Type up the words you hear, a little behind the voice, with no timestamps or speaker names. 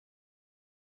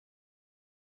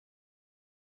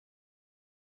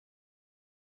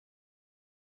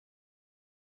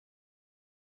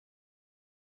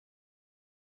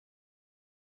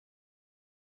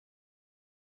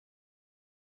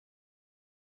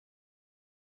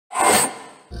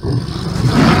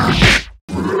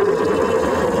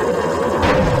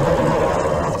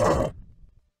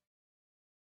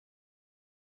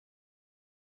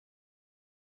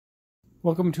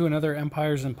Welcome to another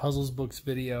Empires and Puzzles Books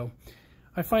video.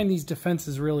 I find these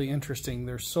defenses really interesting.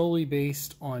 They're solely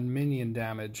based on minion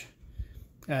damage,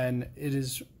 and it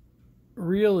is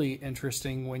really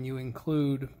interesting when you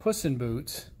include Puss in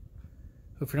Boots.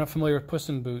 If you're not familiar with Puss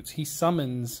in Boots, he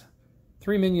summons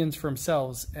 3 minions for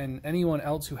himself, and anyone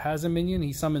else who has a minion,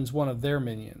 he summons one of their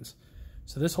minions.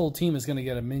 So this whole team is going to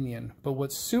get a minion. But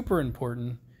what's super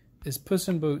important is Puss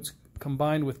in Boots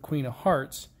combined with Queen of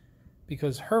Hearts,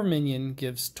 because her minion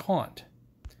gives taunt.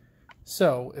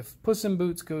 So if Puss in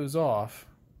Boots goes off,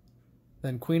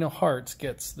 then Queen of Hearts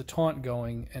gets the taunt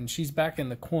going, and she's back in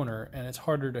the corner, and it's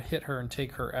harder to hit her and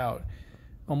take her out.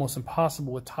 Almost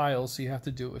impossible with tiles, so you have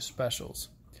to do it with specials.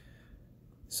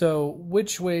 So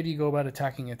which way do you go about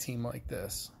attacking a team like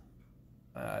this?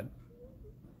 I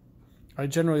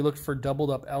generally look for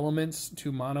doubled up elements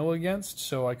to mono against,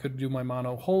 so I could do my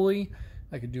mono holy,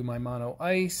 I could do my mono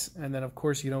ice, and then of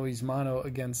course you can always mono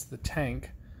against the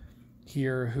tank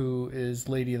here, who is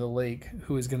Lady of the Lake,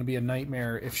 who is going to be a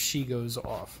nightmare if she goes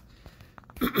off.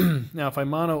 Now if I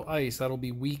mono ice, that'll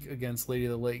be weak against Lady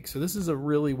of the Lake. So this is a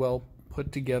really well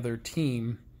put together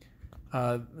team.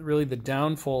 Really the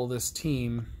downfall of this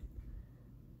team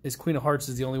is Queen of Hearts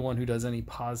is the only one who does any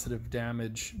positive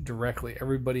damage directly.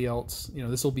 Everybody else, you know,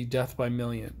 this will be death by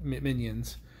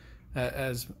minions.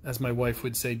 As my wife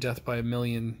would say, death by a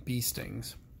million bee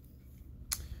stings.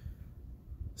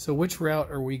 So which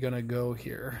route are we going to go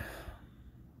here?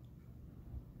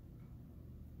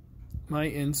 My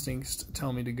instincts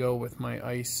tell me to go with my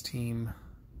ice team,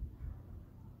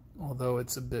 although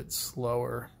it's a bit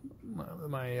slower.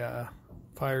 My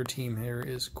fire team here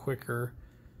is quicker.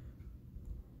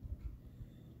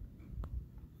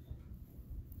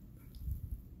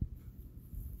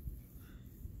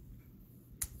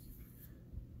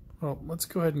 Well, let's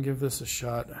go ahead and give this a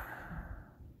shot.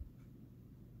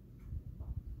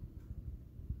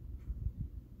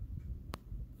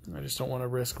 I just don't want to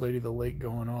risk Lady of the Lake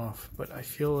going off, but I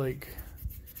feel like,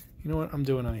 you know what, I'm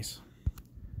doing ice.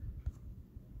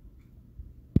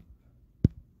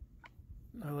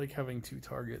 I like having 2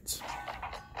 targets.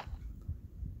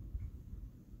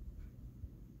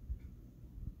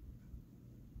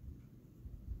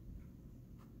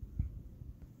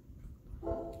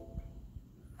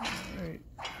 Alright.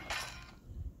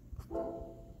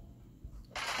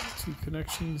 2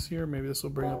 connections here. Maybe this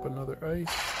will bring up another ice.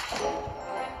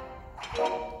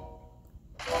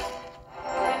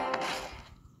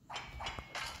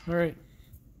 Alright,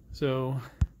 so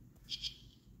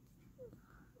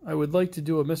I would like to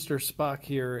do a Mr. Spock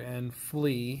here and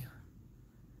flee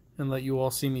and let you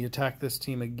all see me attack this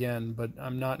team again, but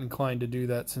I'm not inclined to do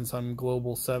that since I'm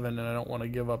Global 7 and I don't want to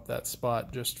give up that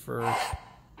spot just for a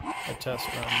test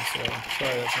run, so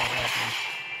sorry that's not happening.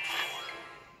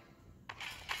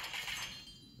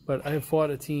 But I have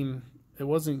fought a team, it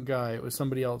wasn't Guy, it was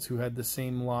somebody else who had the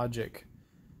same logic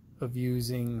of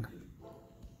using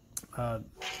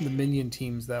the minion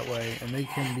teams that way, and they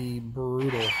can be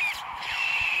brutal.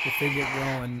 If they get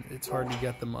going, it's hard to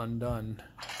get them undone.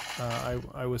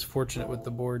 I was fortunate with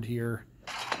the board here.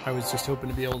 I was just hoping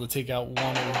to be able to take out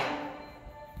one or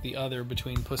the other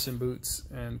between Puss in Boots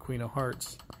and Queen of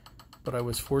Hearts, but I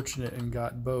was fortunate and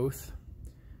got both.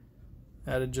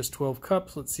 Added just 12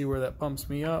 cups. Let's see where that bumps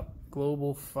me up.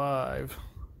 Global 5.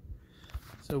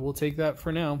 So we'll take that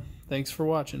for now. Thanks for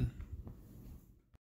watching.